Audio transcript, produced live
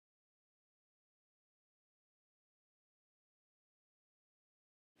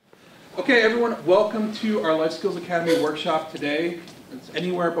Okay, everyone, welcome to our Life Skills Academy workshop today. It's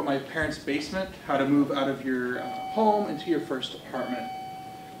anywhere but my parents' basement, how to move out of your home into your first apartment.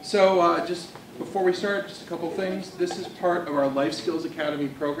 So just before we start, just a couple things. This is part of our Life Skills Academy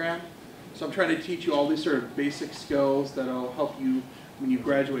program. So I'm trying to teach you all these sort of basic skills that will help you when you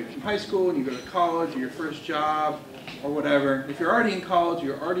graduate from high school and you go to college or your first job or whatever. If you're already in college,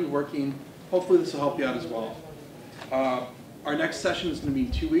 you're already working, hopefully this will help you out as well. Our next session is going to be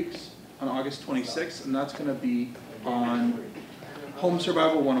in 2 weeks on August 26th, and that's going to be on Home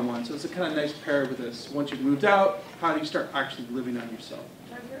Survival 101. So it's a kind of nice pair with this. Once you've moved out, how do you start actually living on yourself?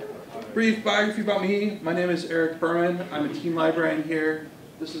 Brief biography about me. My name is Erik Berman. I'm a teen librarian here.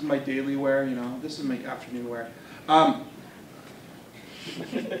 This is my daily wear, you know. This is my afternoon wear.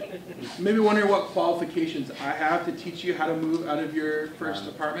 Maybe wondering what qualifications I have to teach you how to move out of your first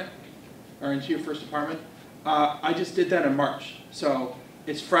apartment, or into your first apartment. I just did that in March, so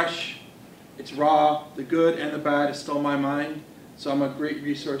it's fresh, it's raw, the good and the bad is still in my mind, so I'm a great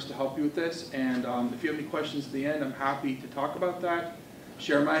resource to help you with this, and if you have any questions at the end, I'm happy to talk about that,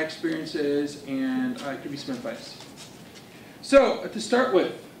 share my experiences, and give you some advice. So, to start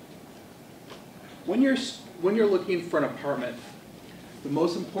with, when you're looking for an apartment, the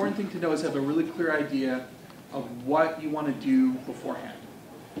most important thing to know is have a really clear idea of what you want to do beforehand.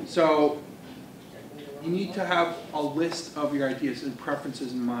 So, you need to have a list of your ideas and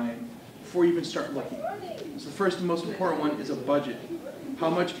preferences in mind before you even start looking. So the first and most important one is a budget.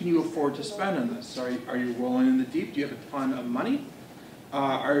 How much can you afford to spend on this? Are you rolling in the deep? Do you have a ton of money?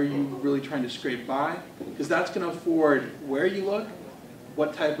 Are you really trying to scrape by? Because that's going to afford where you look,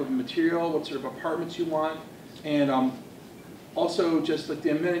 what type of material, what sort of apartments you want, and also just like the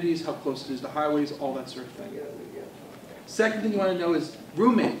amenities, how close it is to highways, all that sort of thing. Second thing you want to know is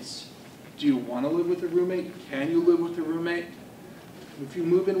roommates. Do you want to live with a roommate? Can you live with a roommate? If you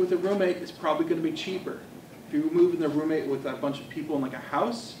move in with a roommate, it's probably going to be cheaper. If you move in a roommate with a bunch of people in like a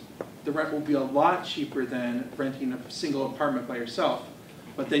house, the rent will be a lot cheaper than renting a single apartment by yourself.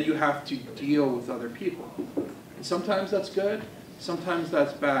 But then you have to deal with other people. And sometimes that's good, sometimes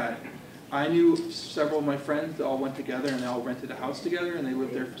that's bad. I knew several of my friends that all went together and they all rented a house together and they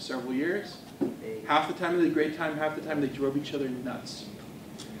lived there for several years. Half the time they had a great time, half the time they drove each other nuts.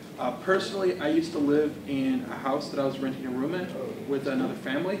 Personally, I used to live in a house that I was renting a room in with another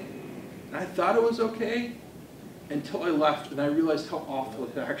family, and I thought it was okay until I left, and I realized how awful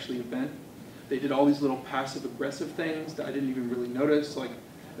it had actually been. They did all these little passive-aggressive things that I didn't even really notice. Like,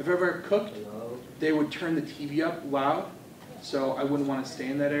 if I ever cooked, they would turn the TV up loud, so I wouldn't want to stay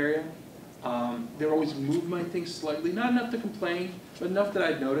in that area. They would always move my things slightly, not enough to complain, but enough that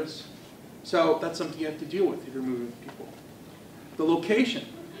I'd notice. So that's something you have to deal with if you're moving with people. The location.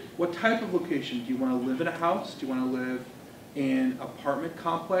 What type of location? Do you want to live in a house? Do you want to live in an apartment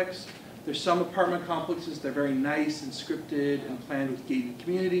complex? There's some apartment complexes that are very nice and scripted and planned with gated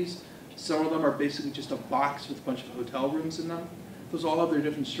communities. Some of them are basically just a box with a bunch of hotel rooms in them. Those all have their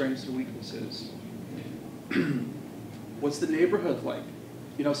different strengths and weaknesses. What's the neighborhood like?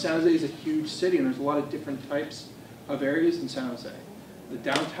 You know, San Jose is a huge city and there's a lot of different types of areas in San Jose. The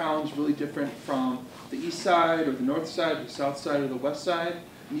downtown's really different from the east side or the north side or the south side or the west side.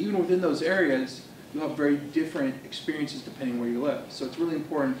 And even within those areas, you'll have very different experiences depending where you live. So it's really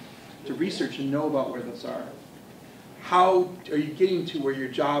important to research and know about where those are. How are you getting to where your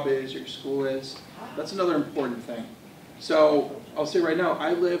job is, your school is? That's another important thing. So I'll say right now,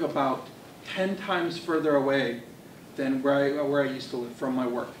 I live about 10 times further away than where I used to live from my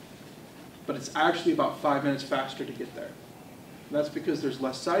work. But it's actually about 5 minutes faster to get there. And that's because there's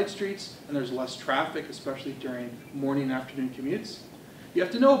less side streets and there's less traffic, especially during morning and afternoon commutes. You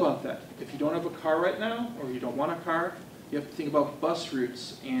have to know about that. If you don't have a car right now, or you don't want a car, you have to think about bus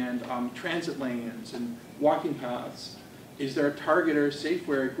routes and transit lanes and walking paths. Is there a Target or a Safeway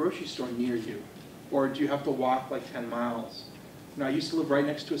or a grocery store near you? Or do you have to walk like 10 miles? You know, I used to live right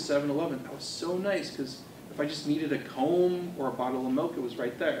next to a 7-Eleven. That was so nice because if I just needed a comb or a bottle of milk, it was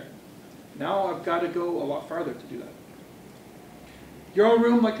right there. Now I've got to go a lot farther to do that. Your own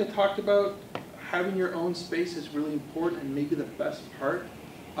room, like I talked about, having your own space is really important and maybe the best part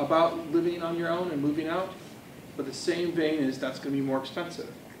about living on your own and moving out. But the same vein is that's going to be more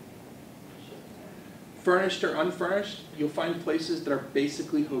expensive. Furnished or unfurnished, you'll find places that are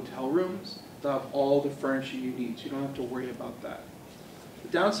basically hotel rooms that have all the furnishing you need, so you don't have to worry about that. The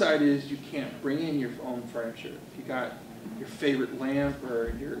downside is you can't bring in your own furniture. If you got your favorite lamp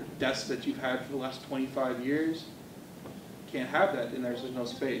or your desk that you've had for the last 25 years, you can't have that, and there's no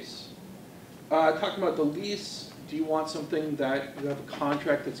space. Talking about the lease, do you want something that you have a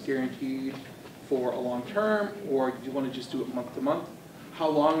contract that's guaranteed for a long term, or do you want to just do it month to month? how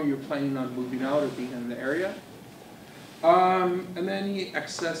long are you planning on moving out or being in the area? And then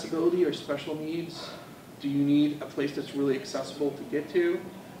accessibility or special needs. Do you need a place that's really accessible to get to?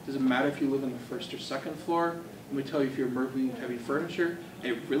 Does it matter if you live on the first or second floor? Let me tell you, if you're moving heavy furniture,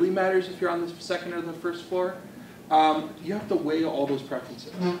 it really matters if you're on the second or the first floor. You have to weigh all those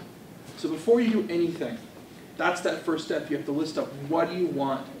preferences. So before you do anything, that's that first step. You have to list up, what do you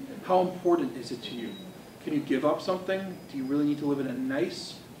want? How important is it to you? Can you give up something? Do you really need to live in a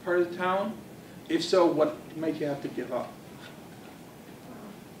nice part of the town? If so, what might you have to give up?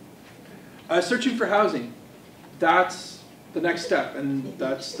 Searching for housing. That's the next step, and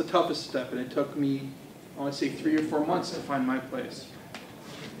that's the toughest step, and it took me, I want to say, 3 or 4 months to find my place.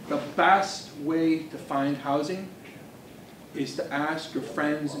 The best way to find housing is to ask your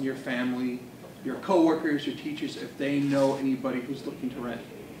friends and your family, your coworkers, your teachers, if they know anybody who's looking to rent.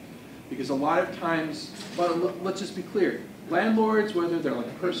 Because a lot of times, well, let's just be clear, landlords, whether they're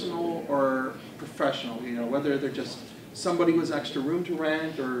like personal or professional, you know, whether they're just somebody with an extra room to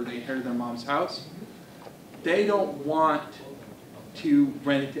rent or they inherited their mom's house, they don't want to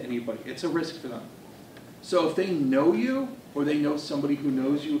rent it to anybody. It's a risk for them. So if they know you, or they know somebody who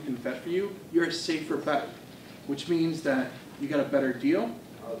knows you, who can vet for you, you're a safer bet, which means that you got a better deal.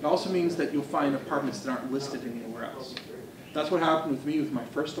 It also means that you'll find apartments that aren't listed anywhere else. That's what happened with me with my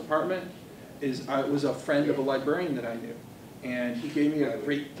first apartment. It was a friend of a librarian that I knew, and he gave me a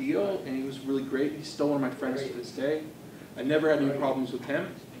great deal, and he was really great. He's still one of my friends to this day. I never had any problems with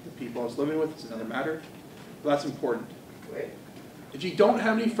him. The people I was living with is another matter, but that's important. If you don't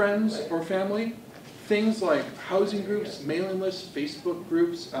have any friends or family, things like housing groups, mailing lists, Facebook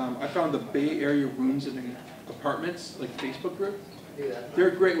groups. I found the Bay Area Rooms and Apartments, like Facebook group.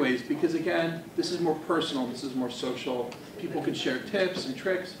 They're great ways because, again, this is more personal, this is more social. People can share tips and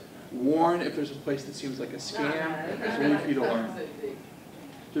tricks, warn if there's a place that seems like a scam. It's a way for you to learn.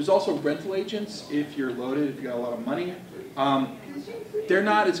 There's also rental agents if you're loaded, if you got a lot of money. They're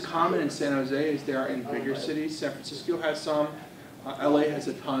not as common in San Jose as they are in bigger cities. San Francisco has some. LA has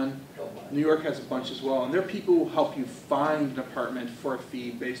a ton. New York has a bunch as well. And there are people who help you find an apartment for a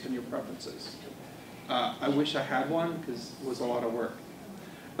fee based on your preferences. I wish I had one because it was a lot of work.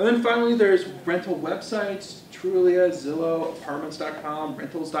 And then finally, there's rental websites, Trulia, Zillow, Apartments.com,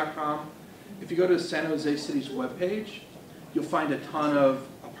 Rentals.com. If you go to San Jose City's webpage, you'll find a ton of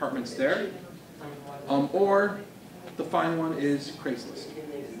apartments there. Or the fine one is Craigslist.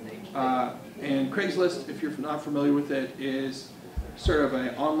 And Craigslist, if you're not familiar with it, is sort of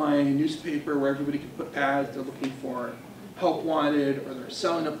an online newspaper where everybody can put ads. They're looking for help wanted, or they're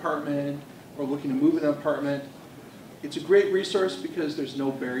selling an apartment, or looking to move an apartment. It's a great resource because there's no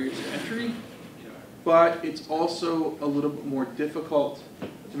barriers to entry, but it's also a little bit more difficult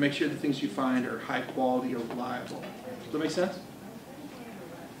to make sure the things you find are high quality or reliable. Does that make sense?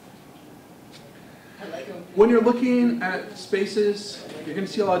 When you're looking at spaces, you're going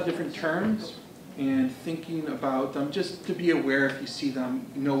to see a lot of different terms, and thinking about them, just to be aware if you see them,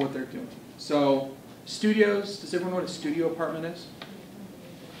 you know what they're doing. So studios, does everyone know what a studio apartment is?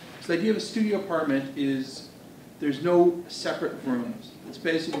 So the idea of a studio apartment is there's no separate rooms. It's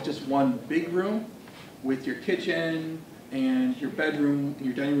basically just one big room with your kitchen and your bedroom and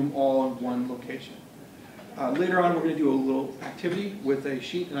your dining room all in one location. Later on, we're going to do a little activity with a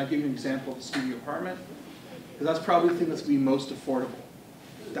sheet, and I'll give you an example of a studio apartment, because that's probably the thing that's going to be most affordable.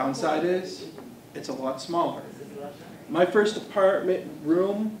 Downside is, it's a lot smaller. My first apartment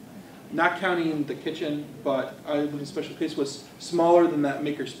room, not counting the kitchen, but I lived in a special case, was smaller than that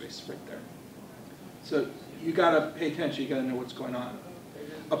makerspace right there. So you got to pay attention, you got to know what's going on.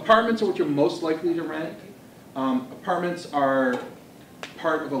 Apartments are what you're most likely to rent. Apartments are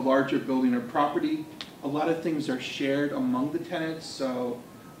part of a larger building or property. A lot of things are shared among the tenants, so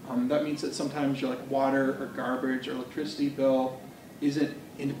that means that sometimes your water or garbage or electricity bill isn't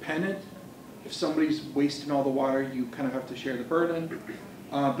independent. If somebody's wasting all the water, you kind of have to share the burden.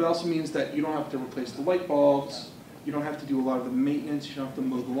 But it also means that you don't have to replace the light bulbs, you don't have to do a lot of the maintenance, you don't have to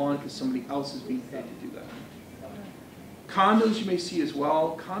mow the lawn because somebody else is being paid to do that. Condos you may see as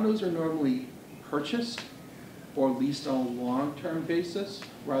well. Condos are normally purchased or leased on a long-term basis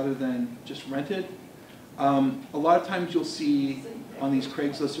rather than just rented. A lot of times you'll see on these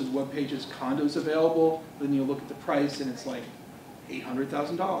Craigslist or the web pages condos available, then you'll look at the price and it's like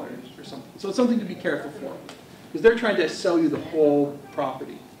 $800,000 or something. So it's something to be careful for, because they're trying to sell you the whole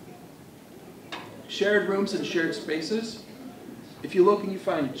property. Shared rooms and shared spaces. If you look and you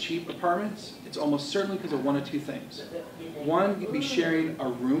find cheap apartments, it's almost certainly because of one of two things. One, you'd be sharing a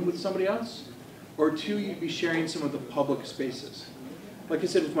room with somebody else, or two, you'd be sharing some of the public spaces. Like I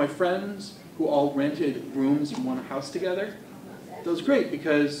said, with my friends who all rented rooms in one house together, that was great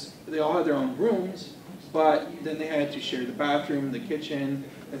because they all had their own rooms, but then they had to share the bathroom, the kitchen.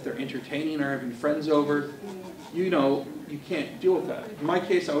 If they're entertaining or having friends over, you know, you can't deal with that. In my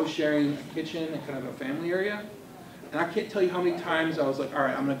case, I was sharing a kitchen and kind of a family area, and I can't tell you how many times I was like, all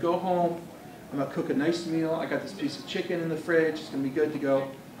right, I'm gonna go home, I'm gonna cook a nice meal, I got this piece of chicken in the fridge, it's gonna be good to go.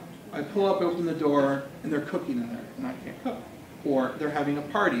 I pull up, open the door, and they're cooking in there, and I can't cook. Or they're having a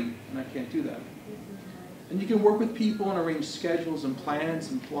party, and I can't do that. And you can work with people and arrange schedules and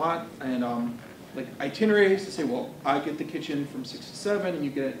plans and plot and like itineraries to say, well, I get the kitchen from 6 to 7, and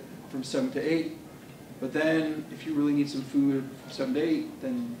you get it from 7 to 8. But then, if you really need some food from 7 to 8,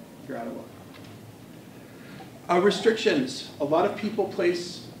 then you're out of luck. Restrictions. A lot of people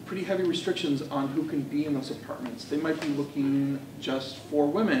place pretty heavy restrictions on who can be in those apartments. They might be looking just for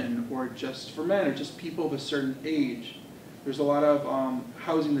women, or just for men, or just people of a certain age. There's a lot of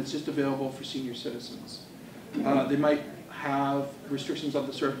housing that's just available for senior citizens. They might have restrictions on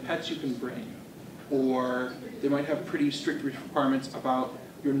the sort of pets you can bring, or they might have pretty strict requirements about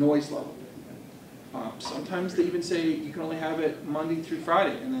your noise level. Sometimes they even say you can only have it Monday through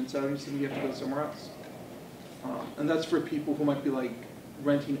Friday, and then Saturday and Sunday you have to go somewhere else. And that's for people who might be like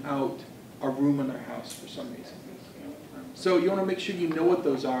renting out a room in their house for some reason. So you want to make sure you know what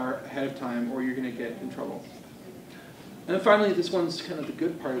those are ahead of time, or you're going to get in trouble. And then finally, this one's kind of the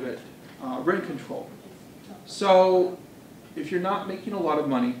good part of it, rent control. So if you're not making a lot of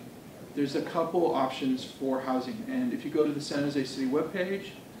money, there's a couple options for housing. And if you go to the San Jose City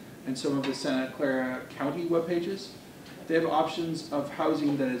webpage and some of the Santa Clara County web pages, they have options of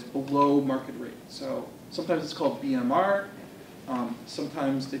housing that is below market rate. So sometimes it's called BMR,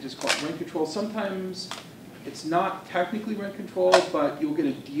 sometimes they just call it rent control. Sometimes it's not technically rent control, but you'll get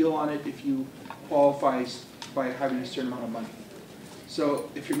a deal on it if you qualify by having a certain amount of money. So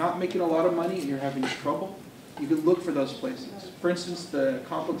if you're not making a lot of money and you're having trouble, you can look for those places. For instance, the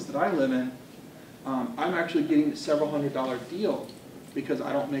complex that I live in, I'm actually getting a several $100 deal because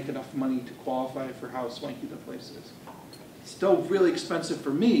I don't make enough money to qualify for how swanky the place is. It's still really expensive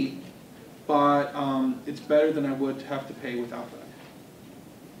for me, but it's better than I would have to pay without that.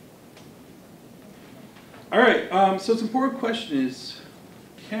 All right, so it's an important question is,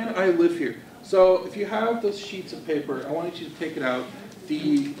 can I live here? So if you have those sheets of paper, I want you to take it out,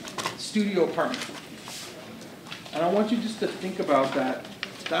 the studio apartment. And I want you just to think about that.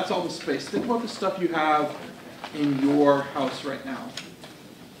 That's all the space. Think about the stuff you have in your house right now.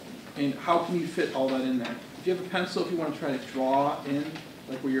 And how can you fit all that in there? If you have a pencil, if you want to try to draw in,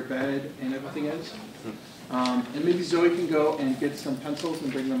 like where your bed and everything is. And maybe Zoe can go and get some pencils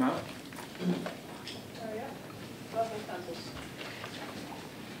and bring them out. Yeah, lovely pencils.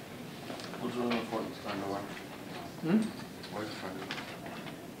 What's really important is front door? Where's the front door?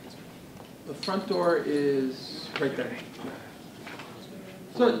 The front door is right there.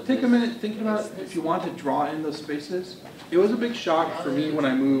 So take a minute thinking about if you want to draw in those spaces. It was a big shock for me when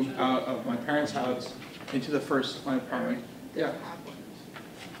I moved out of my parents' house into my apartment. Yeah.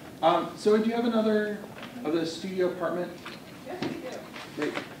 So do you have another of the studio apartment? Yes, we do.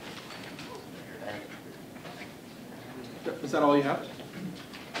 Great. Is that all you have?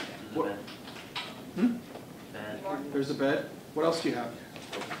 What? There's a bed. What else do you have?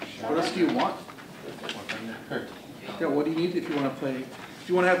 What else do you want? Yeah, what do you need if you want to play? If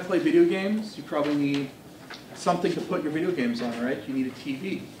you want to play video games, you probably need something to put your video games on, right? You need a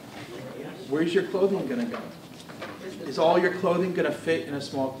TV. Where's your clothing going to go? Is all your clothing going to fit in a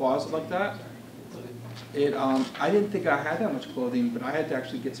small closet like that? I didn't think I had that much clothing, but I had to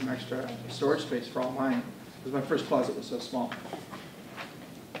actually get some extra storage space for all mine because my first closet was so small.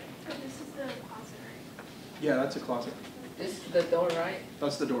 So this is the closet, right? Yeah, that's a closet. This is the door, right?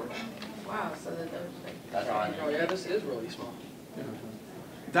 That's the door. Wow, so the door's like... Oh yeah, this is really small. Yeah.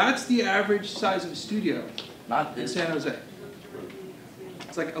 That's the average size of a studio Not in this. San Jose.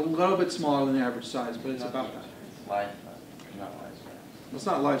 It's like a little bit smaller than the average size, but it's about that. Life, not life. It's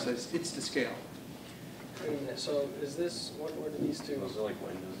not life size, it's the scale. So is this, what are these two? Those are like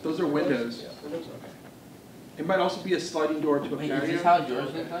windows. Those are windows. Yeah, windows, okay. It might also be a sliding door to a Wait, is this patio. how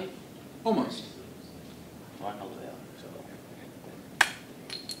yours look like? Almost. Oh, I know they are.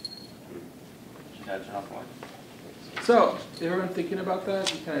 You gotta turn off the light. So, everyone thinking about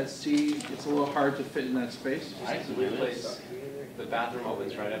that? You kind of see it's a little hard to fit in that space. It's a weird place. The bathroom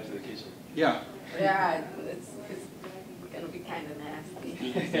opens right up to the kitchen. Yeah. Yeah, it's gonna be kind of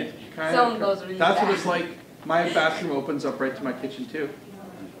nasty. Kind Someone goes really That's what fast. it's like. My bathroom opens up right to my kitchen too.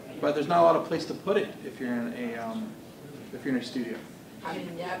 But there's not a lot of place to put it if you're in a studio. I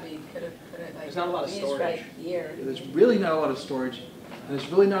mean, yeah, we could have put it like... There's not a lot of at least storage. right here. There's really not a lot of storage. And there's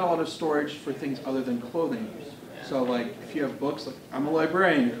really not a lot of storage for things other than clothing. So like, if you have books, like I'm a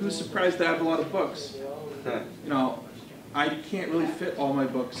librarian, who's surprised that I have a lot of books? You know, I can't really fit all my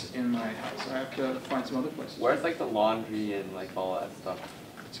books in my house. I have to find some other places. Where's like the laundry and like all that stuff?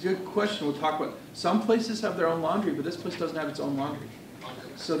 It's a good question. We'll talk about. Some places have their own laundry, but this place doesn't have its own laundry.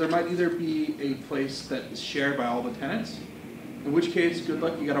 So there might either be a place that is shared by all the tenants, in which case, good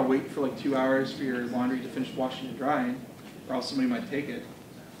luck. You got to wait for like 2 hours for your laundry to finish washing and drying, or else somebody might take it.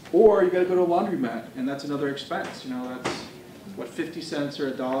 Or you got to go to a laundromat, and that's another expense. You know, that's what 50 cents or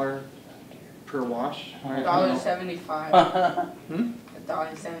 $1 per wash. $1.75. Hmm?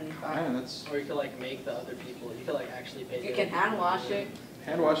 $1.75. Yeah, that's Or you could like make the other people, you could like actually pay. You can hand wash it.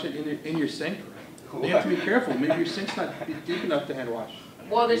 hand wash it in your sink. You have to be careful. Maybe your sink's not deep enough to hand wash.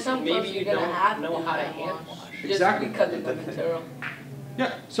 Well, there's some Maybe places you you're gonna don't have know to how to hand hand wash. wash. Just Exactly. because of the material.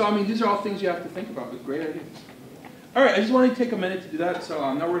 Yeah, so I mean, these are all things you have to think about. With great ideas. All right, I just want to take a minute to do that, so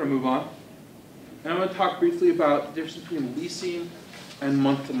now we're going to move on. And I'm going to talk briefly about the difference between leasing and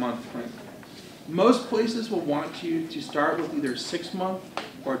month-to-month rent. Most places will want you to start with either a 6-month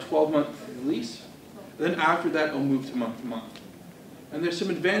or a 12-month lease. Then after that, it'll move to month-to-month. And there's some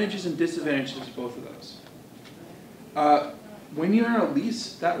advantages and disadvantages to both of those. When you're on a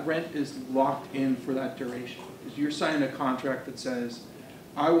lease, that rent is locked in for that duration. Because you're signing a contract that says,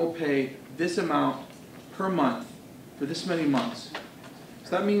 I will pay this amount per month for this many months.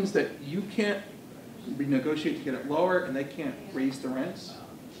 So that means that you can't renegotiate to get it lower, and they can't raise the rents.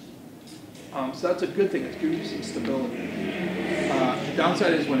 So that's a good thing. It's giving you some stability. The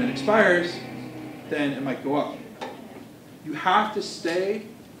downside is when it expires, then it might go up. You have to stay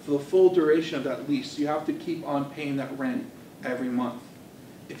for the full duration of that lease. You have to keep on paying that rent every month.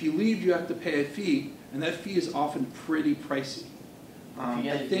 If you leave, you have to pay a fee, and that fee is often pretty pricey. If you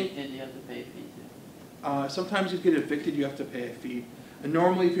get evicted, you have to pay a fee too. Sometimes if you get evicted, you have to pay a fee. And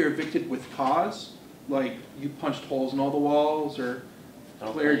normally if you're evicted with cause, like you punched holes in all the walls or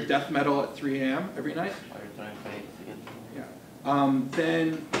played death metal at 3 a.m. every night,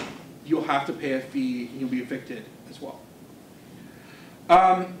 then you'll have to pay a fee and you'll be evicted as well.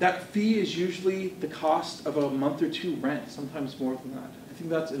 That fee is usually the cost of a month or 2 rent, sometimes more than that. I think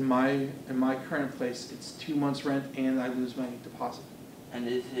that's in my current place, it's 2 months rent and I lose my deposit. And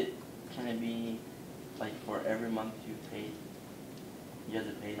can it be like for every month you paid, you have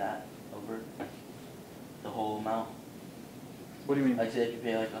to pay that over the whole amount? What do you mean? Like say if you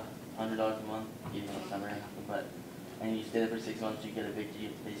pay like $100 a month, even though summer, but and you stay there for 6 months, you get evicted, you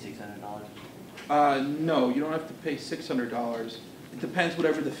have to pay $600. No, you don't have to pay $600. It depends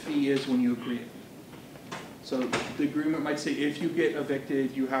whatever the fee is when you agree. So the agreement might say if you get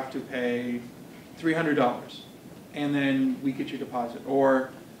evicted, you have to pay $300, and then we get your deposit.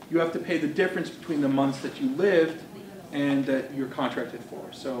 Or you have to pay the difference between the months that you lived and that you're contracted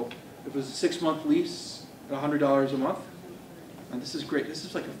for. So if it was a 6-month lease at $100 a month, and this is great. This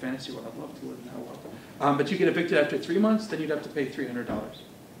is like a fantasy world. I'd love to live in that world. But you get evicted after 3 months, then you'd have to pay $300.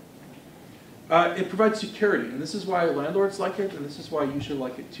 It provides security, and this is why landlords like it, and this is why you should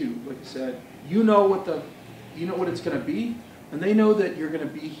like it too. Like I said, you know what it's going to be, and they know that you're going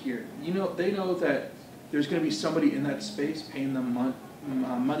to be here. They know that there's going to be somebody in that space paying them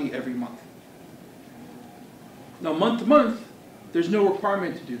money every month. Now, month to month, there's no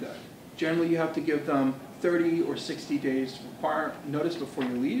requirement to do that. Generally, you have to give them 30 or 60 days notice before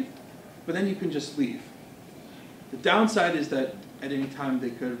you leave, but then you can just leave. The downside is that at any time they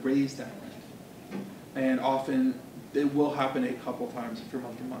could raise that rent, and often it will happen a couple times if you're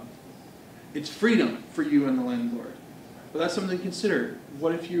month to month. It's freedom for you and the landlord, but that's something to consider.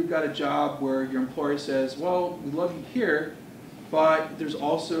 What if you've got a job where your employer says, well, we love you here, but there's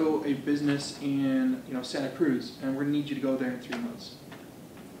also a business in Santa Cruz, and we're going to need you to go there in 3 months.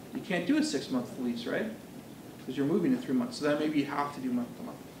 You can't do a 6-month lease, right? Because you're moving in 3 months. So that maybe you have to do month to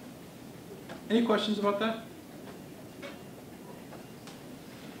month. Any questions about that?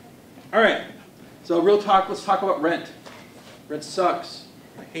 All right. So real talk, let's talk about rent. Rent sucks.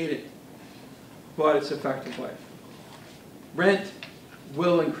 I hate it. But it's a fact of life. Rent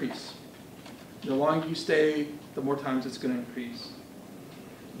will increase. The longer you stay, the more times it's going to increase.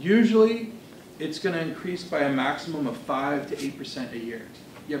 Usually, it's going to increase by a maximum of 5 to 8% a year.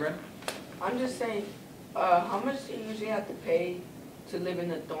 Yeah, Brent? I'm just saying, how much do you usually have to pay to live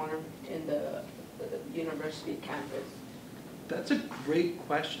in a dorm in the university campus? That's a great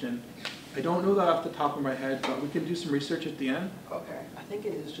question. I don't know that off the top of my head, but we can do some research at the end. Okay. I think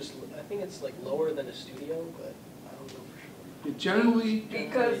it's like lower than a studio, but I don't know for sure. Generally,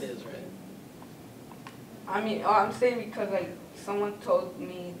 Because It is, right? I mean, I'm saying because like someone told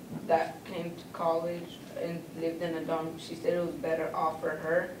me that came to college and lived in a dorm. She said it was better off for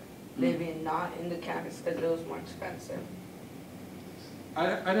her living not in the campus because it was more expensive.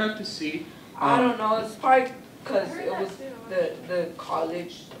 I'd have to see. I don't know, it's probably because I heard it that was too. the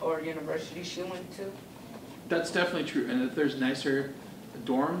college or university she went to. That's definitely true, and that there's nicer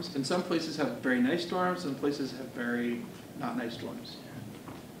dorms, and some places have very nice dorms, some places have very not nice dorms.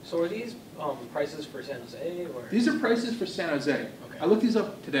 So are these prices for San Jose or? These are prices for San Jose. Okay. I looked these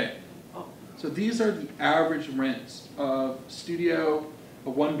up today. Oh, So these are the average rents of studio, a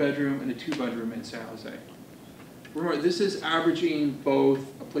 1-bedroom, and a 2-bedroom in San Jose. Remember, this is averaging both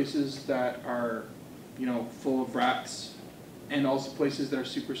places that are, you know, full of rats, and also places that are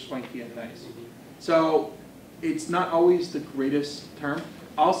super swanky and nice. So it's not always the greatest term.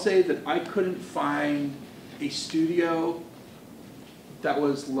 I'll say that I couldn't find a studio that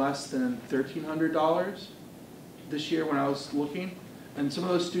was less than $1,300 this year when I was looking. And some of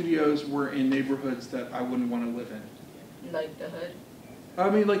those studios were in neighborhoods that I wouldn't want to live in. Like the hood. I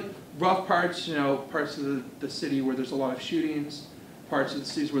mean, like rough parts, you know, parts of the city where there's a lot of shootings, parts of the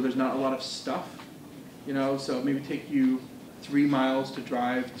cities where there's not a lot of stuff, you know, so maybe take you 3 miles to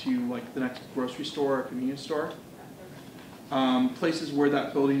drive to like the next grocery store or convenience store. Places where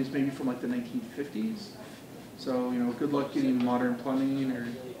that building is maybe from like the 1950s. So, you know, good luck getting modern plumbing or,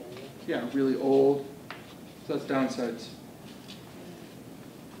 yeah, really old. So that's downsides.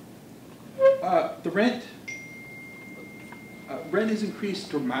 The rent has increased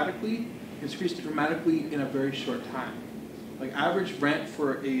dramatically. It's increased dramatically in a very short time. Like average rent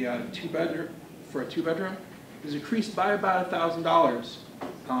for a 2-bedroom is increased by about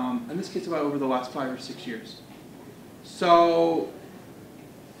 $1,000. In this case, about over the last 5 or 6 years. So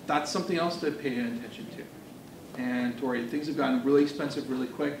that's something else to pay attention to. And Tori, things have gotten really expensive really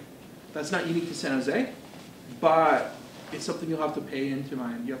quick. That's not unique to San Jose, but it's something you'll have to pay into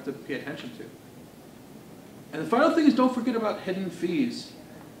mind. You have to pay attention to. And the final thing is don't forget about hidden fees,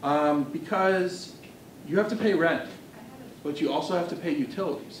 because you have to pay rent, but you also have to pay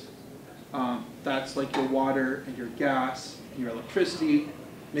utilities. That's like your water and your gas and your electricity,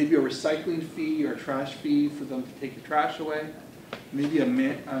 maybe a recycling fee or a trash fee for them to take your trash away, maybe a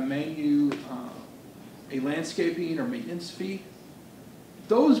landscaping or maintenance fee.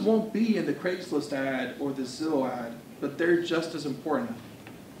 Those won't be in the Craigslist ad or the Zillow ad, but they're just as important.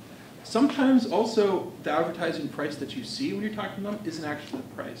 Sometimes also the advertising price that you see when you're talking to them isn't actually the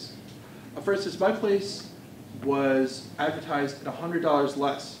price. For instance, my place was advertised at $100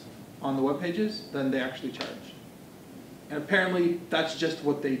 less on the web pages than they actually charge. And apparently that's just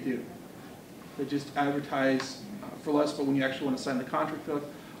what they do. They just advertise for less, but when you actually want to sign the contract, they're like,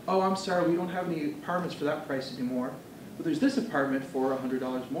 oh, I'm sorry, we don't have any apartments for that price anymore, but there's this apartment for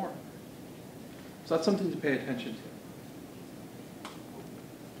 $100 more. So that's something to pay attention to.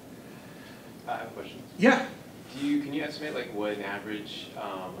 I have a question. Yeah. Can you estimate like what an average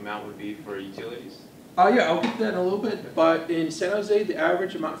amount would be for utilities? Yeah, I'll get to that in a little bit, but in San Jose, the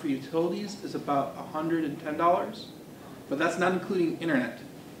average amount for utilities is about $110, but that's not including internet,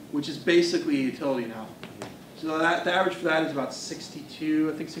 which is basically a utility now. So the average for that is about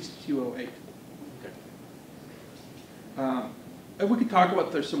 62, I think 6208. Okay. And we could talk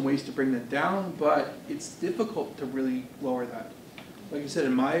about there's some ways to bring that down, but it's difficult to really lower that. Like I said,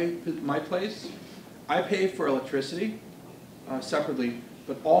 in my place, I pay for electricity separately,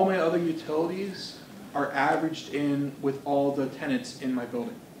 but all my other utilities are averaged in with all the tenants in my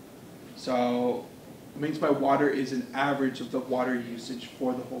building. So it means my water is an average of the water usage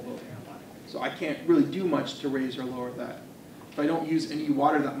for the whole building. So I can't really do much to raise or lower that. If I don't use any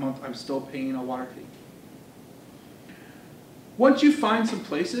water that month, I'm still paying a water fee. Once you find some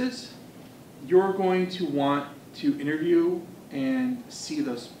places, you're going to want to interview and see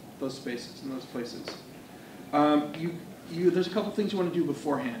those spaces and those places. There's a couple things you want to do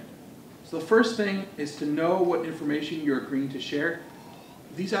beforehand. So the first thing is to know what information you're agreeing to share.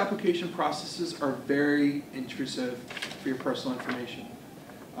 These application processes are very intrusive for your personal information.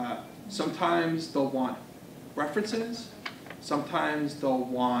 Sometimes they'll want references. Sometimes they'll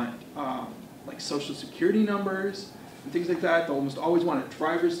want like social security numbers and things like that. They'll almost always want a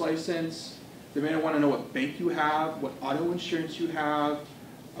driver's license. They may want to know what bank you have, what auto insurance you have,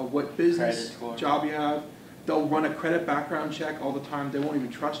 what business job you have. They'll run a credit background check all the time. They won't even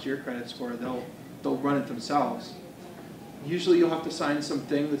trust your credit score. They'll run it themselves. Usually you'll have to sign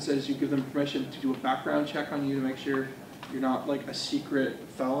something that says you give them permission to do a background check on you to make sure you're not like a secret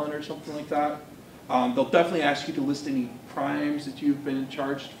felon or something like that. They'll definitely ask you to list any crimes that you've been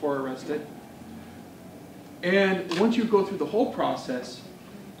charged for or arrested. And once you go through the whole process,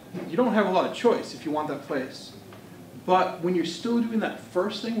 you don't have a lot of choice if you want that place. But when you're still doing that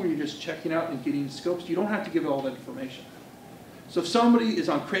first thing where you're just checking out and getting scopes, you don't have to give all that information. So if somebody is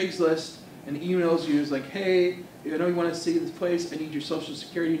on Craigslist and emails you is like, hey, I know you want to see this place, I need your social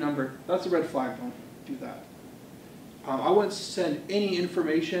security number, that's a red flag, don't do that. I wouldn't send any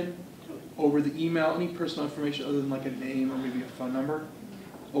information over the email, any personal information other than like a name or maybe a phone number,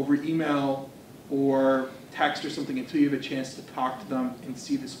 over email or text or something until you have a chance to talk to them and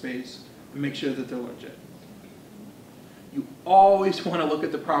see the space and make sure that they're legit. You always want to look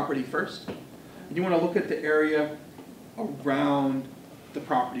at the property first, and you want to look at the area around the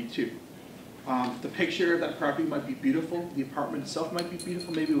property too. The picture of that property might be beautiful, the apartment itself might be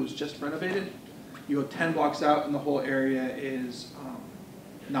beautiful, maybe it was just renovated. You go 10 blocks out and the whole area is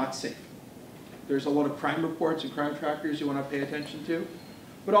not safe. There's a lot of crime reports and crime trackers you want to pay attention to,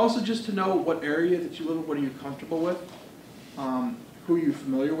 but also just to know what area that you live in, what are you comfortable with, who are you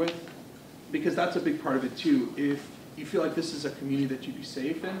familiar with, because that's a big part of it too. If you feel like this is a community that you'd be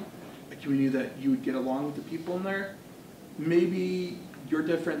safe in, a community that you would get along with the people in there, maybe you're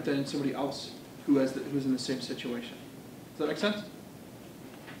different than somebody else who's in the same situation. Does that make sense?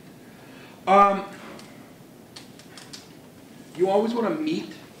 You always want to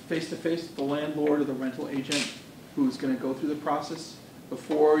meet face-to-face with the landlord or the rental agent who's going to go through the process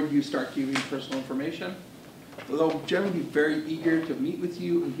before you start giving personal information. They'll generally be very eager to meet with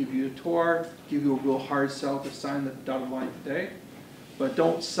you and give you a tour, give you a real hard sell to sign the dotted line today, but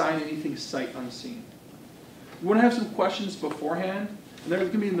don't sign anything sight unseen. You want to have some questions beforehand, and there's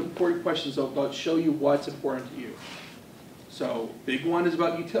going to be important questions that show you what's important to you. So, big one is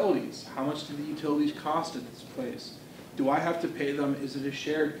about utilities. How much do the utilities cost at this place? Do I have to pay them? Is it a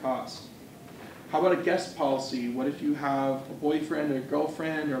shared cost? How about a guest policy? What if you have a boyfriend or a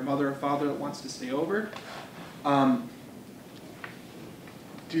girlfriend or a mother or father that wants to stay over?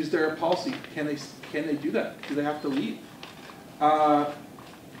 Is there a policy? Can they do that? Do they have to leave?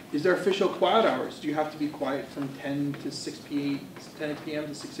 Is there official quiet hours? Do you have to be quiet from 10 to 6 p.m.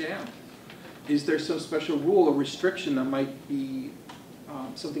 to 6 a.m.? Is there some special rule or restriction that might be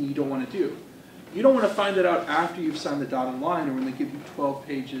something you don't want to do? You don't want to find that out after you've signed the dotted line or when they give you 12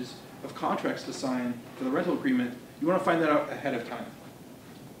 pages of contracts to sign for the rental agreement. You want to find that out ahead of time.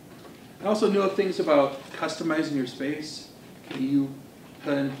 And also know things about customizing your space. Can you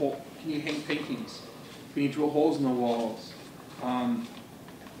hang paintings? Can you drill holes in the walls?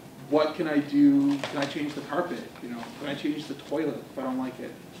 What can I do? Can I change the carpet? Can I change the toilet if I don't like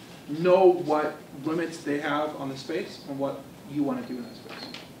it? Know what limits they have on the space and what you want to do in that space.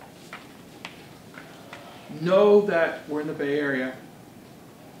 Know that we're in the Bay Area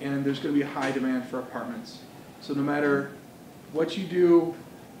and there's going to be a high demand for apartments. So no matter what you do,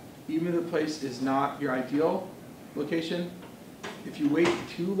 even if the place is not your ideal location, if you wait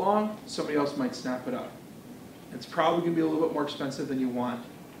too long, somebody else might snap it up. It's probably going to be a little bit more expensive than you want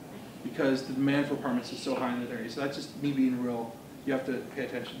because the demand for apartments is so high in that area. So that's just me being real. You have to pay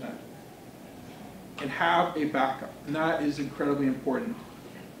attention to that. And have a backup. And that is incredibly important.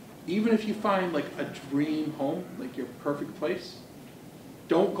 Even if you find like a dream home, like your perfect place,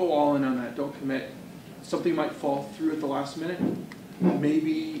 don't go all in on that. Don't commit. Something might fall through at the last minute.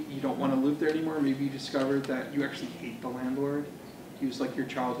 Maybe you don't want to live there anymore. Maybe you discovered that you actually hate the landlord. He was like your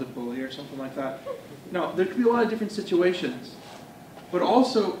childhood bully or something like that. Now, there could be a lot of different situations. But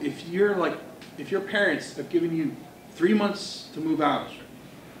also, if your parents have given you 3 months to move out,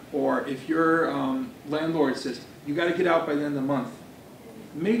 or if your landlord says, you got to get out by the end of the month,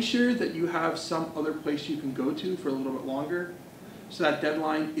 make sure that you have some other place you can go to for a little bit longer so that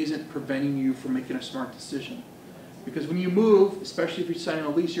deadline isn't preventing you from making a smart decision. Because when you move, especially if you're signing a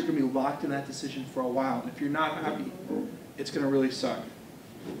lease, you're going to be locked in that decision for a while. And if you're not happy, it's going to really suck.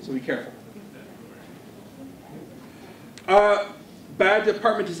 So be careful. Bad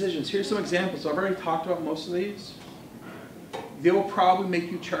apartment decisions. Here's some examples. I've already talked about most of these. They will probably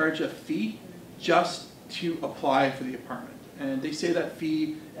make you charge a fee just to apply for the apartment. And they say that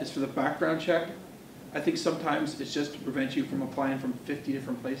fee is for the background check. I think sometimes it's just to prevent you from applying from 50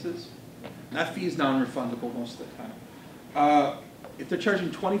 different places. And that fee is non-refundable most of the time. If they're charging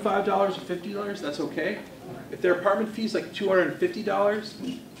 $25 or $50, that's okay. If their apartment fee is like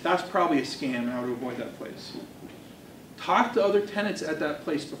 $250, that's probably a scam, and I would avoid that place. Talk to other tenants at that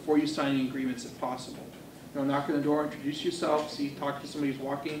place before you sign any agreements if possible. Knock on the door, introduce yourself, talk to somebody who's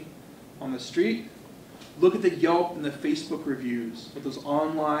walking on the street. Look at the Yelp and the Facebook reviews, with those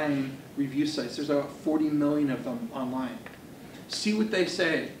online review sites. There's about 40 million of them online. See what they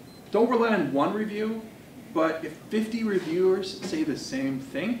say. Don't rely on one review, but if 50 reviewers say the same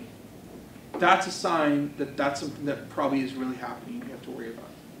thing, that's a sign that that's something that probably is really happening you have to worry about.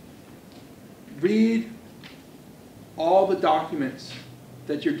 Read all the documents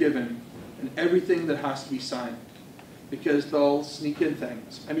that you're given and everything that has to be signed. because they'll sneak in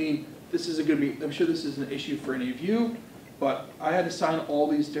things. I mean, this is I'm sure this is an issue for any of you, but I had to sign all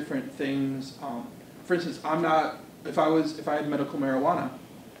these different things. For instance, if I had medical marijuana,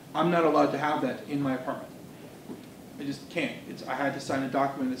 I'm not allowed to have that in my apartment. I just can't. I had to sign a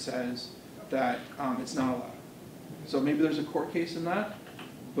document that says that it's not allowed. So maybe there's a court case in that,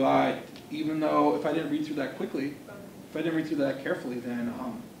 but even though if I didn't read through that quickly, if I didn't read through that carefully, then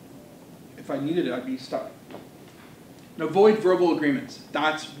if I needed it, I'd be stuck. Now, avoid verbal agreements.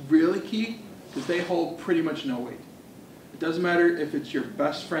 That's really key because they hold pretty much no weight. It doesn't matter if it's your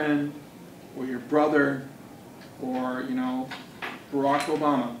best friend or your brother or, Barack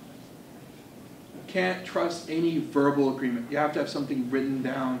Obama. You can't trust any verbal agreement. You have to have something written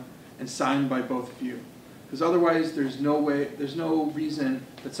down and signed by both of you. Because otherwise, there's no reason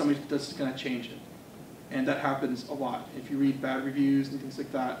that somebody's just going to change it. And that happens a lot. If you read bad reviews and things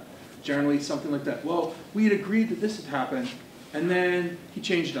like that, generally something like that. Well, we had agreed that this had happened, and then he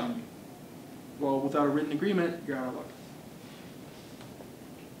changed it on me. Well, without a written agreement, you're out of luck.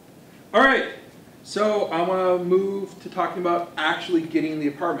 All right, so I want to move to talking about actually getting the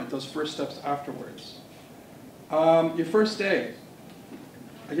apartment, those first steps afterwards. Your first day.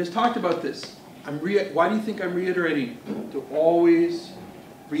 I just talked about this. Why do you think I'm reiterating? To always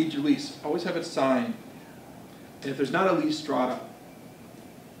read your lease. Always have it signed. And if there's not a lease, draw it up.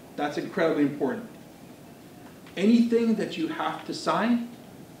 That's incredibly important. Anything that you have to sign,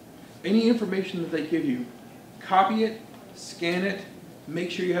 any information that they give you, copy it, scan it,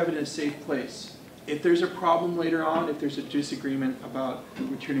 make sure you have it in a safe place. If there's a problem later on, if there's a disagreement about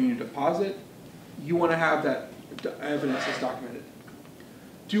returning your deposit, you want to have that evidence that's documented.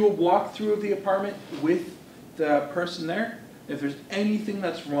 Do a walkthrough of the apartment with the person there. If there's anything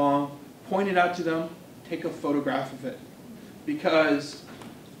that's wrong, point it out to them, take a photograph of it. Because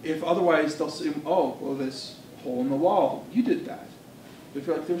if otherwise they'll say, oh, well, this hole in the wall, you did that. If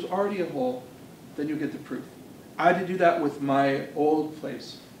you're like, there's already a hole, then you'll get the proof. I had to do that with my old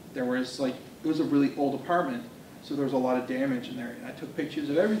place. It was a really old apartment, so there was a lot of damage in there. And I took pictures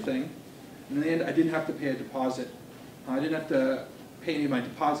of everything, and in the end, I didn't have to pay a deposit. I didn't have to pay any of my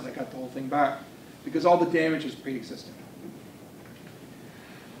deposit. I got the whole thing back because all the damage was pre-existing.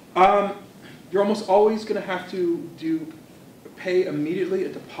 You're almost always going to have to pay immediately a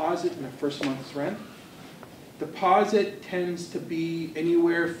deposit in the first month's rent. Deposit tends to be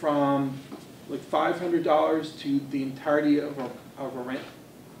anywhere from like $500 to the entirety of a rent.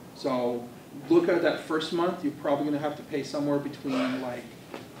 So look at that first month. You're probably going to have to pay somewhere between like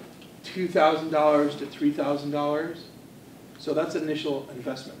 $2,000 to $3,000. So that's initial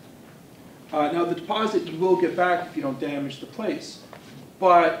investment. Now the deposit you will get back if you don't damage the place,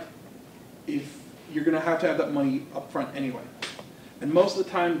 but if you're going to have that money up front anyway. And most of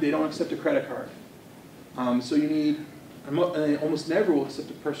the time they don't accept a credit card. So you need, and they almost never will accept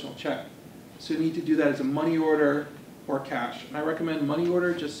a personal check. So you need to do that as a money order or cash. And I recommend money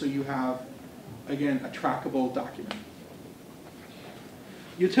order just so you have, again, a trackable document.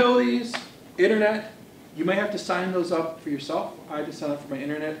 Utilities, internet, you may have to sign those up for yourself. I had to sign up for my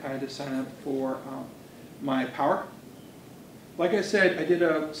internet. I had to sign up for my power. Like I said, I did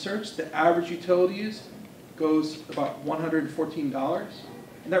a search. The average utilities goes about $114.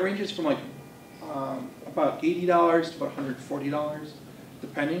 And that ranges from like about $80 to about $140,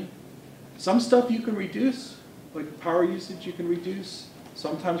 depending. Some stuff you can reduce, like power usage you can reduce.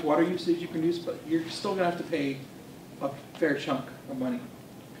 Sometimes water usage you can reduce, but you're still going to have to pay a fair chunk of money.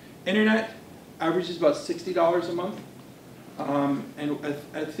 Internet averages about $60 a month. And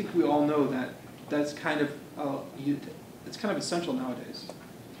I think we all know that that's kind of, it's kind of essential nowadays.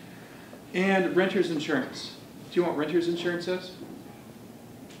 And renter's insurance. Do you know what renter's insurance is?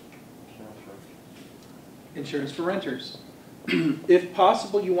 Insurance for renters. If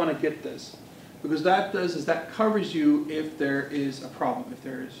possible, you want to get this. Because that does is that covers you if there is a problem. If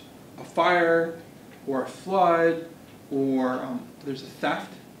there's a fire or a flood or there's a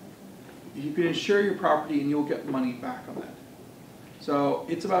theft, you can insure your property and you'll get money back on that. So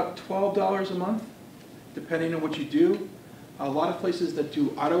it's about $12 a month, depending on what you do. A lot of places that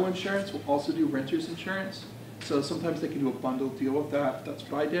do auto insurance will also do renter's insurance. So sometimes they can do a bundled deal with that. That's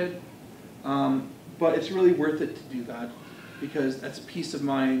what I did. But it's really worth it to do that because that's peace of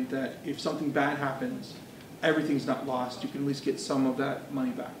mind that if something bad happens, everything's not lost. You can at least get some of that money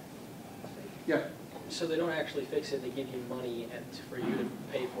back. Yeah? So they don't actually fix it, they give you money for you to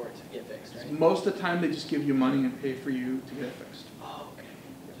pay for it to get fixed, right? Most of the time they just give you money and pay for you to get it fixed. Oh,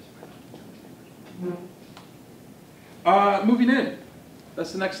 okay. Moving in.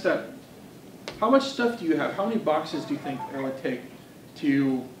 That's the next step. How much stuff do you have? How many boxes do you think it would take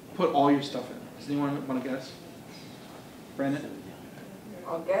to put all your stuff in? Does anyone want to guess? Brandon?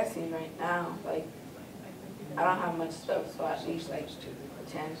 I'm guessing right now, like, I don't have much stuff, so at least like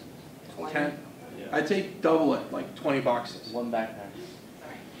 10, 20. 10? I'd say double it, like 20 boxes. One backpack.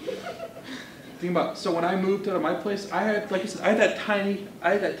 Think about, so when I moved out of my place, I had, like I said, I had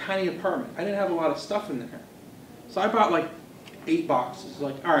that tiny apartment. I didn't have a lot of stuff in there. So I bought like 8 boxes.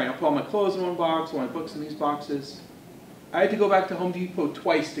 Like, all right, I'll put all my clothes in one box, all my books in these boxes. I had to go back to Home Depot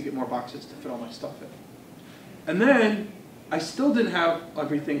twice to get more boxes to fit all my stuff in. And then I still didn't have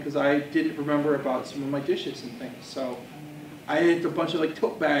everything because I didn't remember about some of my dishes and things. So I had a bunch of like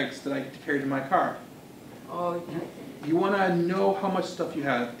tote bags that I carried in my car. Oh, You want to know how much stuff you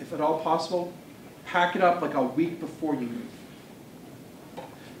have. If at all possible, pack it up like a week before you move.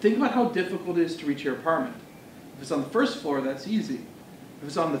 Think about how difficult it is to reach your apartment. If it's on the first floor, that's easy. If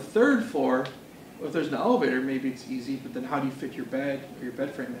it's on the 3rd floor, if there's an elevator, maybe it's easy, but then how do you fit your bed or your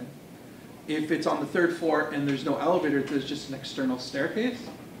bed frame in? If it's on the 3rd floor and there's no elevator, there's just an external staircase,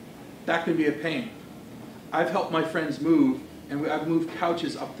 that can be a pain. I've helped my friends move, and I've moved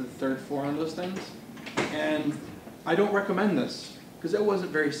couches up to the 3rd floor on those things, and I don't recommend this because it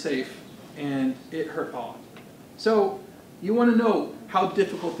wasn't very safe and it hurt a lot. So you want to know how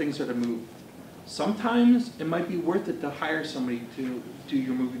difficult things are to move. Sometimes it might be worth it to hire somebody to do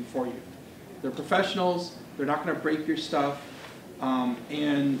your moving for you. They're professionals, they're not going to break your stuff,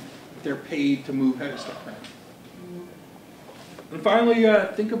 and they're paid to move heavy stuff around. And finally,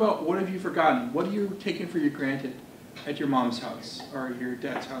 think about what have you forgotten? What are you taking for granted at your mom's house or your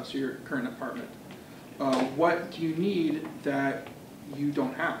dad's house or your current apartment? What do you need that you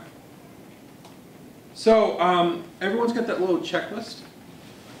don't have? So everyone's got that little checklist.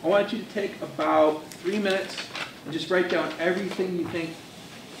 I want you to take about 3 minutes and just write down everything you think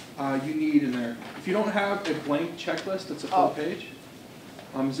you need in there. If you don't have a blank checklist that's a full page,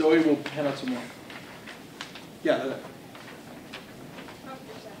 Zoe will hand out some more. Yeah.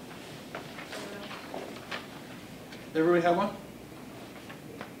 Everybody have one?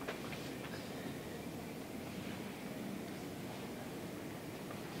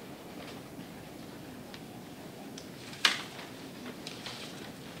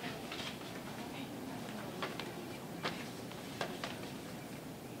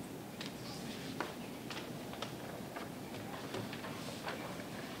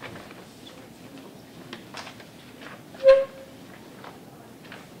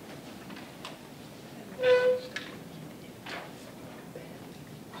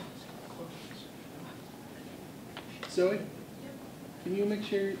 Zoe, can you make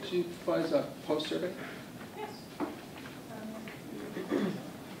sure she provides a post survey? Yes.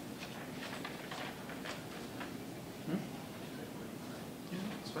 Yeah,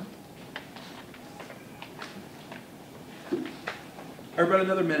 that's fine. Everybody,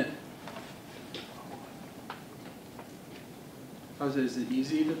 another minute. How's it? Is it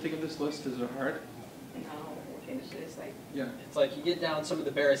easy to think of this list? Is it hard? no, it's just like, Yeah. It's like you get down some of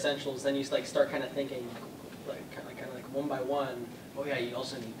the bare essentials, then you like start kind of thinking, like kind of like one by one. Oh yeah, you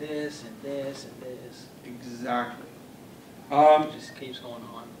also need this and this and this. Exactly. It just keeps going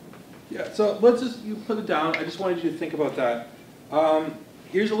on. Yeah, so you put it down. I just wanted you to think about that.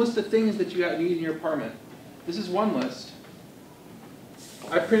 Here's a list of things that you need in your apartment. This is one list.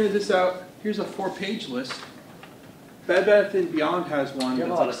 I printed this out. Here's a 4-page list. Bed Bath & Beyond has one You have that's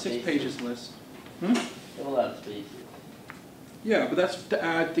a lot like of 6 space. pages list. Hmm? You have a lot of space. Yeah, but that's to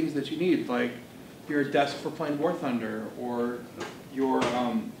add things that you need, like your desk for playing War Thunder or your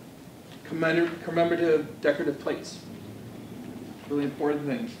commemorative decorative plates. Really important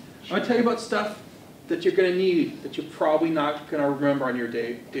things. I'm going to tell you about stuff that you're going to need that you're probably not going to remember on your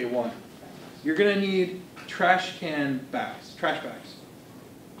day one. You're going to need trash bags.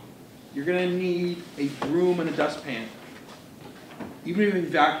 You're going to need a broom and a dustpan. Even if you have a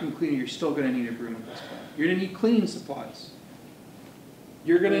vacuum cleaner, you're still going to need a broom and dustpan. You're going to need cleaning supplies.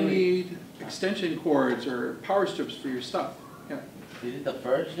 You're going to need extension cords or power strips for your stuff. Yeah. Is it the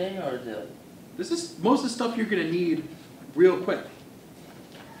first day or is it? This is most of the stuff you're going to need real quick.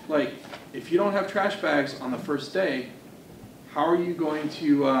 Like, if you don't have trash bags on the first day, how are you going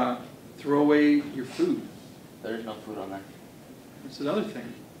to throw away your food? There's no food on there. That's another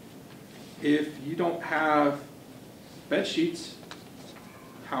thing. If you don't have bed sheets,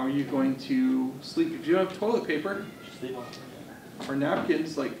 how are you going to sleep? If you don't have toilet paper Just sleep on it. or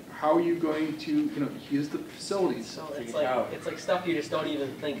napkins, like how are you going to use the facilities? So Take it's a shower. like stuff you just don't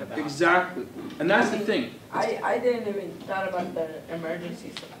even think about. Exactly. And that's the thing. I didn't even thought about the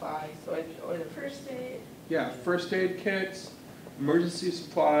emergency supplies, or the first aid. Yeah, first aid kits, emergency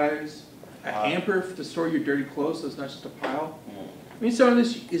supplies, a Wow. hamper to store your dirty clothes so it's not just a pile. Mm. I mean, some of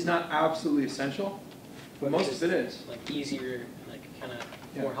this is not absolutely essential, But Most it's of it is. like easier, like kind of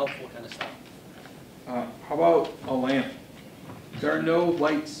Yeah. more helpful kind of stuff. How about a lamp? There are no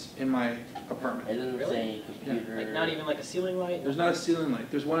lights in my apartment. It doesn't Really? say computer. Like not even like a ceiling light? There's not a ceiling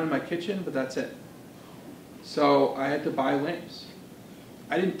light. There's one in my kitchen, but that's it. So I had to buy lamps.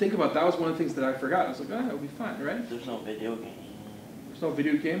 I didn't think about that. Was one of the things that I forgot. I was like, oh, it'll be fine, right? There's no video game. There's no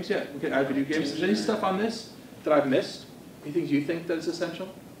video games yet. We could add video games. Is there any stuff on this that I've missed? Any things you think that is essential?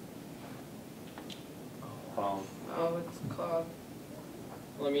 Phone. Oh, it's called,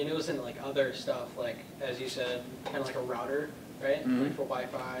 Well, I mean, it was in like other stuff, like, as you said, kind of like a router, right? Mhm. Like for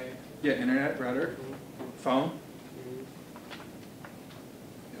Wi-Fi. Yeah, internet, router, phone, Mhm.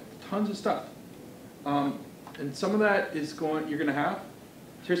 tons of stuff. And some of that is going, you're gonna have.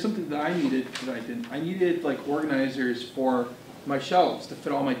 Here's something that I needed that I didn't. I needed like organizers for my shelves to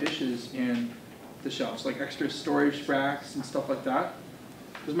fit all my dishes in the shelves, like extra storage racks and stuff like that.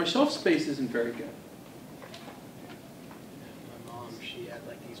 Because my shelf space isn't very good. My mom, she had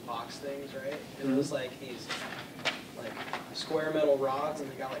like these box things, right? It Mhm. was like these like square metal rods,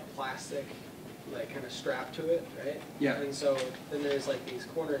 and they got like plastic, like kind of strapped to it, right? Yeah. And so then there's like these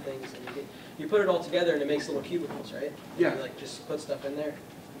corner things, and you put it all together, and it makes little cubicles, right? Yeah. You like just put stuff in there.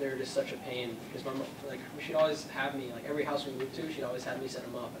 They're just such a pain because my mom, like, she'd always have me, like every house we moved to, she'd always have me set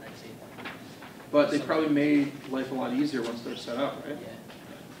them up, and I just hate them. But they probably made life a lot easier once they're set up, right?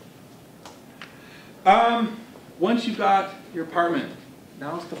 Yeah. Once you got your apartment,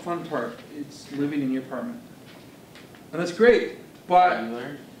 now's the fun part. It's living in your apartment. And that's great, but You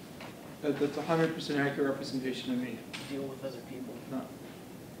learned? that's 100% accurate representation of me. Deal with other people. No.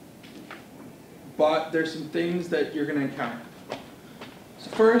 But there's some things that you're gonna encounter. So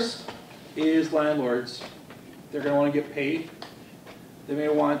first is landlords. They're gonna wanna get paid. They may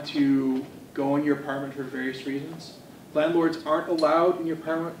want to go in your apartment for various reasons. Landlords aren't allowed in your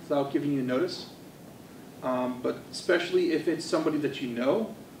apartment without giving you notice. But especially if it's somebody that you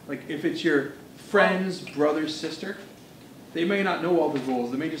know, like if it's your friend's brother's sister, they may not know all the rules.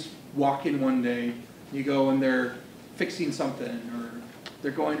 They may just walk in one day, you go and they're fixing something, or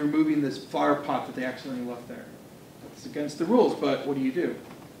they're going removing this flower pot that they accidentally left there. It's against the rules, but what do you do?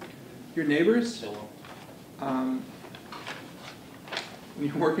 Your neighbors, when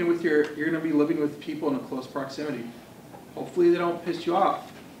you're working with you're going to be living with people in a close proximity. Hopefully they don't piss you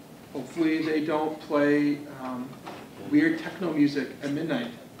off. Hopefully they don't play weird techno music at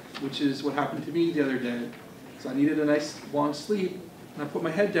midnight, which is what happened to me the other day. So I needed a nice long sleep, and I put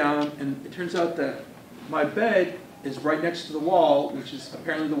my head down, and it turns out that my bed is right next to the wall, which is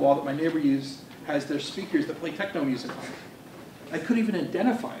apparently the wall that my neighbor used, has their speakers that play techno music on it. I couldn't even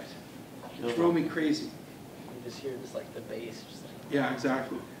identify it. It drove me crazy. You just hear just like the bass, just like. Yeah,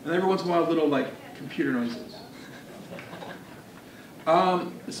 exactly. And every once in a while, little like computer noises.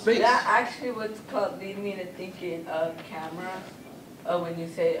 The space. that actually what's called lead me to thinking of cameras, when you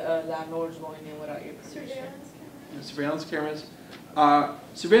say landlords going in without your permission. Surveillance cameras. Surveillance cameras.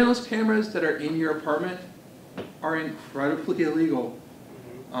 Surveillance cameras that are in your apartment are incredibly illegal.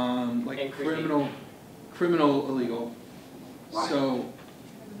 Like And creepy. criminal illegal. Why? So,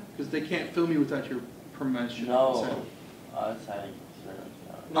 because they can't film you without your permission. No. consent. Us having surveillance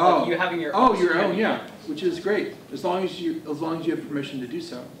cameras. No, like you having your Oh, own your own, security yeah, cameras. which is great, as long as you have permission to do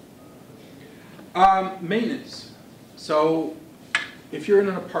so. Maintenance. So, if you're in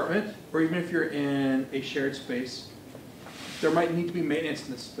an apartment, or even if you're in a shared space, there might need to be maintenance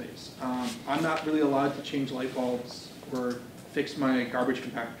in this space. I'm not really allowed to change light bulbs or fix my garbage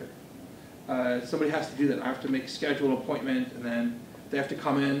compactor. Somebody has to do that. I have to make a scheduled appointment, and then they have to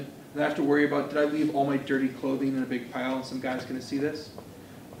come in, and I have to worry about, did I leave all my dirty clothing in a big pile and some guy's gonna see this?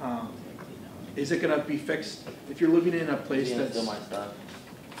 Is it gonna be fixed? If you're living in a place He's gonna that's, steal my stuff.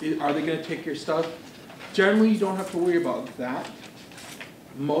 are they gonna take your stuff? Generally, you don't have to worry about that.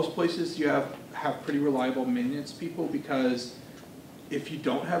 Most places you have pretty reliable maintenance people, because if you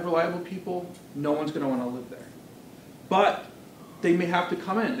don't have reliable people, no one's gonna wanna live there. But they may have to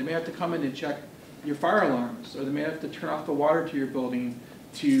come in. They may have to come in and check your fire alarms, or they may have to turn off the water to your building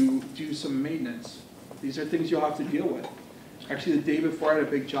to do some maintenance. These are things you'll have to deal with. Actually, the day before I had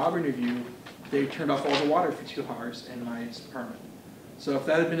a big job interview, they turned off all the water for 2 hours in my apartment. So if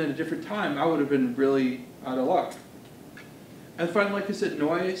that had been at a different time, I would have been really out of luck. And finally, like I said,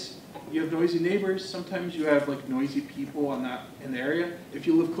 noise. You have noisy neighbors. Sometimes you have like noisy people in the area. If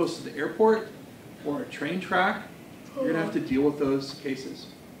you live close to the airport or a train track, you're gonna have to deal with those cases.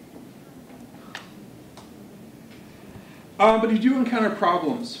 But if you do encounter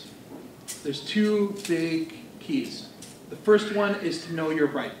problems, there's 2 big keys. The first one is to know your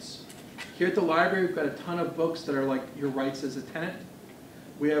rights. Here at the library, we've got a ton of books that are like your rights as a tenant.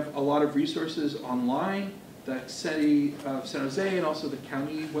 We have a lot of resources online. The city of San Jose and also the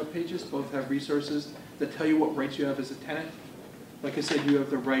county web pages both have resources that tell you what rights you have as a tenant. Like I said, you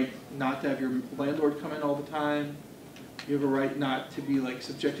have the right not to have your landlord come in all the time. You have a right not to be like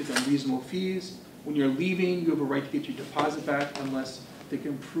subjected to unreasonable fees. When you're leaving, you have a right to get your deposit back unless they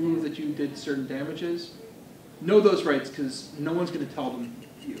can prove that you did certain damages. Know those rights because no one's going to tell them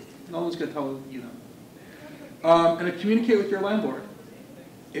you. No one's going to tell you them. And to communicate with your landlord.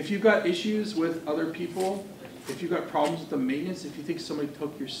 If you've got issues with other people, if you've got problems with the maintenance, if you think somebody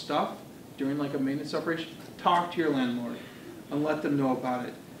took your stuff during like a maintenance operation, talk to your landlord and let them know about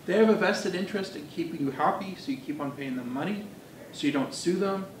it. They have a vested interest in keeping you happy, so you keep on paying them money, so you don't sue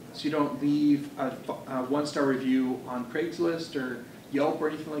them, so you don't leave a one-star review on Craigslist or Yelp or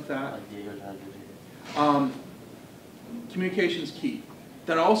anything like that. Communication's key.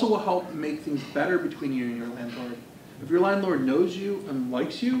 That also will help make things better between you and your landlord. If your landlord knows you and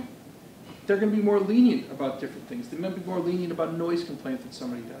likes you, they're going to be more lenient about different things. They might be more lenient about a noise complaint that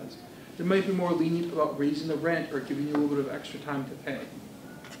somebody does. They might be more lenient about raising the rent or giving you a little bit of extra time to pay.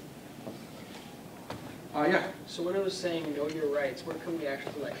 Yeah. So when I was saying know your rights, where can we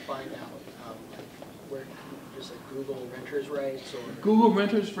actually like find out? Like where just like Google renters' rights or Google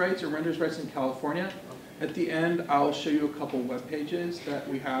renters' rights or renters' rights in California. At the end, I'll show you a couple web pages that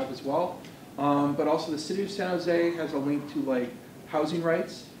we have as well. But also the city of San Jose has a link to like housing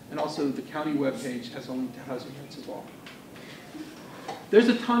rights, and also the county web page has a link to housing rights as well. There's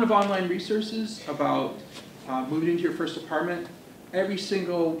a ton of online resources about moving into your first apartment. Every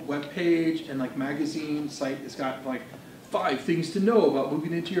single web page and like magazine site has got like 5 things to know about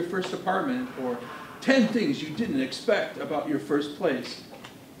moving into your first apartment or 10 things you didn't expect about your first place.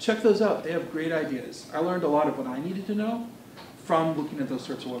 Check those out. They have great ideas. I learned a lot of what I needed to know from looking at those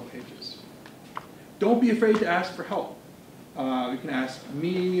sorts of web pages. Don't be afraid to ask for help. You can ask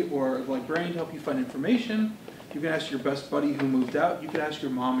me or a librarian to help you find information. You can ask your best buddy who moved out. You can ask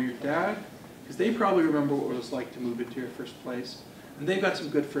your mom or your dad, because they probably remember what it was like to move into your first place. And they've got some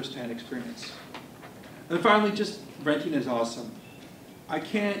good first-hand experience. And then finally, just renting is awesome. I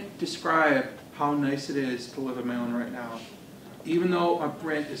can't describe how nice it is to live on my own right now. Even though my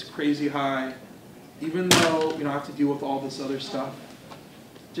rent is crazy high, even though I have to deal with all this other stuff,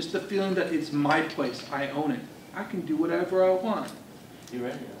 just the feeling that it's my place, I own it. I can do whatever I want. You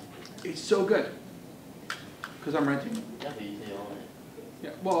rent it? It's so good. Because I'm renting. Yeah, but you say you own it.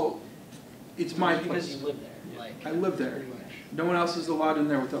 Yeah, well, it's my because place. you live there. Like I live there. pretty much. No one else is allowed in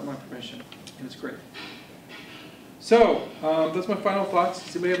there without my permission, and it's great. So, that's my final thoughts.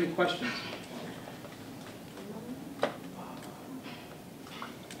 Does anybody have any questions?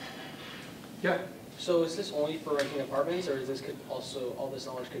 Yeah. So is this only for renting apartments, or is this could also all this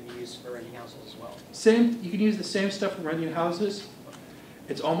knowledge could be used for renting houses as well? Same. You can use the same stuff for renting houses.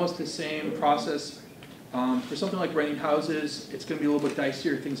 It's almost the same process. For something like renting houses, it's going to be a little bit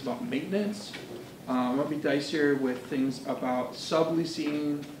dicier. Things about maintenance. It might be dicier with things about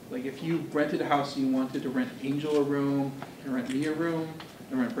subleasing. Like if you rented a house and you wanted to rent Angel a room, and rent me a room,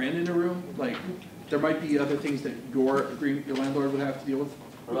 and rent Brandon a room, like there might be other things that your landlord would have to deal with.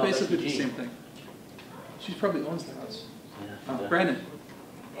 What about Basically the refugee? same thing. She probably owns the house. Yeah. Brandon.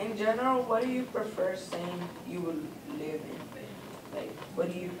 In general, what do you prefer saying you would live in? Like,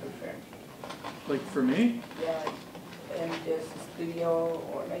 what do you prefer? Like for me, Yeah, in just a studio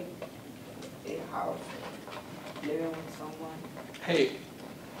or like a house, living with someone? hey,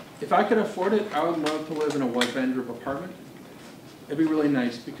 if I could afford it, I would love to live in a one-bedroom apartment. It'd be really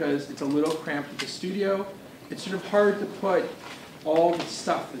nice because it's a little cramped with the studio. It's sort of hard to put all the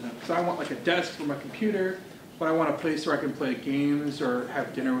stuff in it. Because I want like a desk for my computer, but I want a place where I can play games or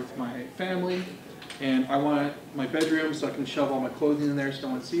have dinner with my family. And I want my bedroom so I can shove all my clothing in there so no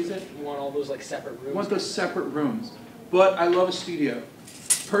one sees it. You want all those like separate I rooms? want those separate rooms. But I love a studio.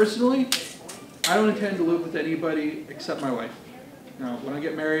 Personally, I don't intend to live with anybody except my wife. Now, when I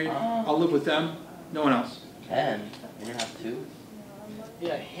get married, I'll live with them, no one else. And you're gonna have 2?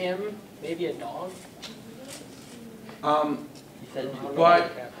 Yeah, him, maybe a dog. You said I don't 2. know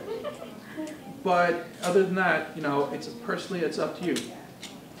But- about that. But other than that, it's up to you.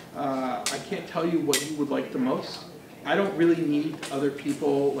 I can't tell you what you would like the most. I don't really need other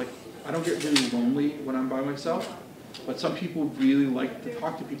people, like, I don't get really lonely when I'm by myself, but some people really like to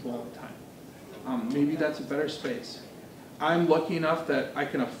talk to people all the time. Maybe that's a better space. I'm lucky enough that I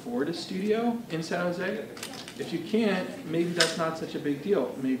can afford a studio in San Jose. If you can't, maybe that's not such a big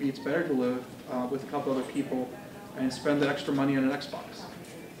deal. Maybe it's better to live with a couple other people and spend that extra money on an Xbox.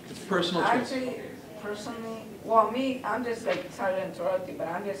 It's personal choice. Actually, personally, well, me, I'm just like, sorry to interrupt you, but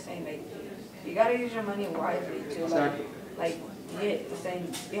I'm just saying like, you gotta use your money wisely too. Exactly. Like Yeah,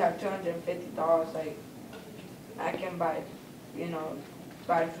 saying you have $250, like, I can buy, you know,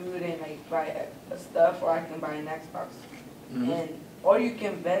 buy food and like buy stuff, or I can buy an Xbox. And, or you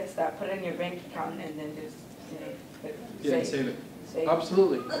can invest that, put it in your bank account and then just, you know, Save it. Save.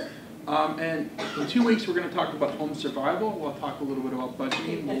 Absolutely. And in 2 weeks, we're gonna talk about home survival. We'll talk a little bit about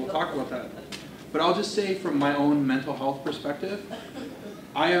budgeting, we'll talk about that. But I'll just say from my own mental health perspective,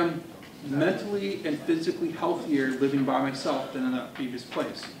 I am mentally and physically healthier living by myself than in that previous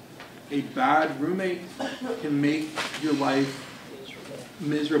place. A bad roommate can make your life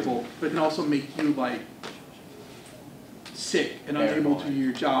miserable, but can also make you like sick and unable to do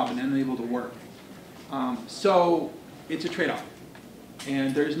your job and unable to work. So it's a trade-off,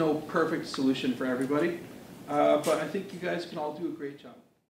 and there's no perfect solution for everybody, but I think you guys can all do a great job.